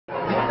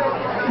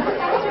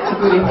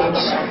good image.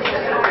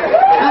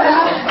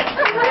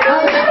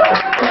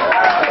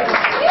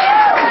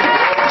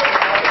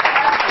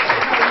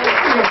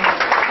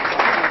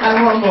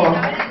 And one more.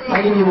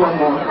 I'll give you one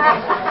more.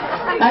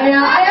 I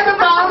am a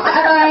mum,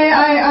 and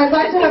I'd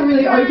like to have a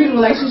really open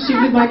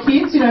relationship with my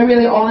kids, you know,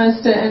 really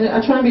honest, and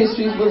I try and be as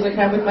truthful as I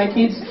can with my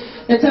kids.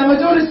 And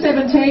my daughter's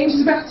 17,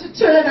 she's about to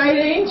turn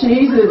 18.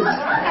 Jesus.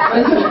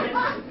 I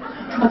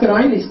could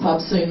own this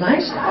pub soon,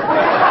 mate.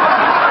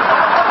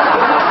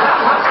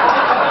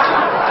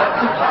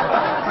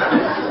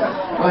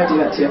 I won't do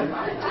that to you.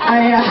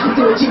 I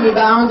do a Jimmy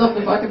Barnes off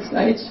the fucking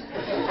stage.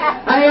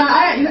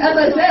 As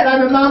I said,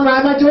 I'm a mum,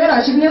 right? My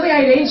daughter, she's nearly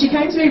 18. She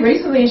came to me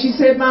recently and she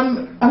said,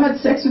 Mum, I had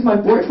sex with my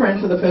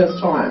boyfriend for the first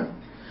time.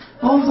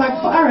 I was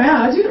like, far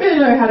out. I didn't really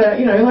know how to,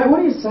 you know, like, what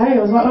do you say?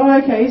 I was like, oh,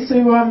 okay,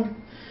 so,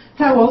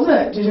 how was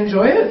it? Did you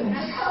enjoy it? I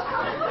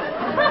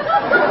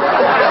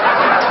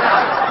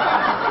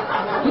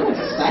don't know what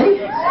to say.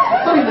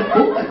 It's not in the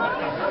book.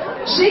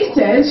 She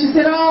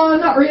said, oh,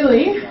 not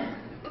really.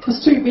 It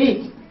was too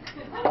big.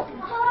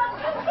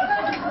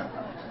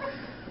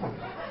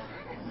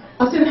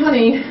 I said,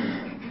 honey,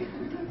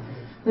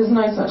 there's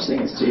no such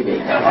thing as too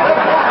big.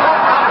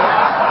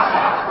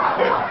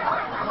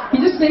 You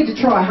just need to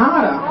try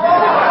harder.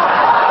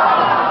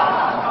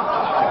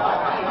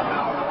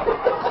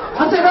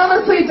 I said,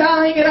 honestly,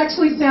 darling, it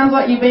actually sounds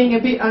like you're being a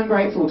bit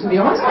ungrateful, to be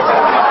honest.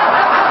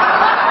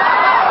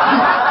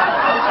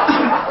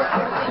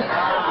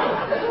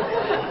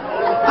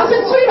 I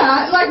said,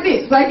 sweetheart, like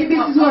this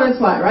is what it's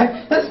like,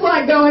 right? That's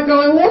like going,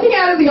 walking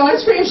out of the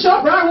ice cream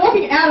shop, right?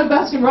 Walking out of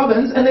Baskin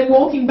Robbins and then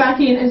walking back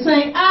in and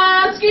saying,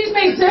 excuse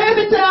me,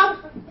 servitor.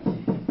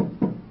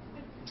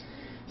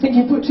 I think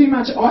you put too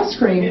much ice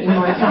cream in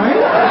my cone.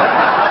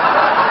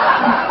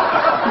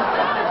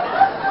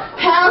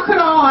 How can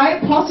I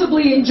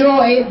possibly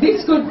enjoy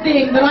this good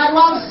thing that I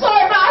love so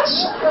much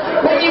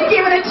when you've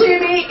given it to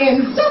me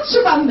in such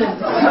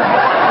abundance?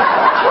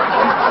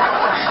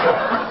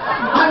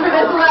 I'm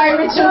Vanessa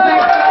Larry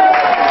Mitchell.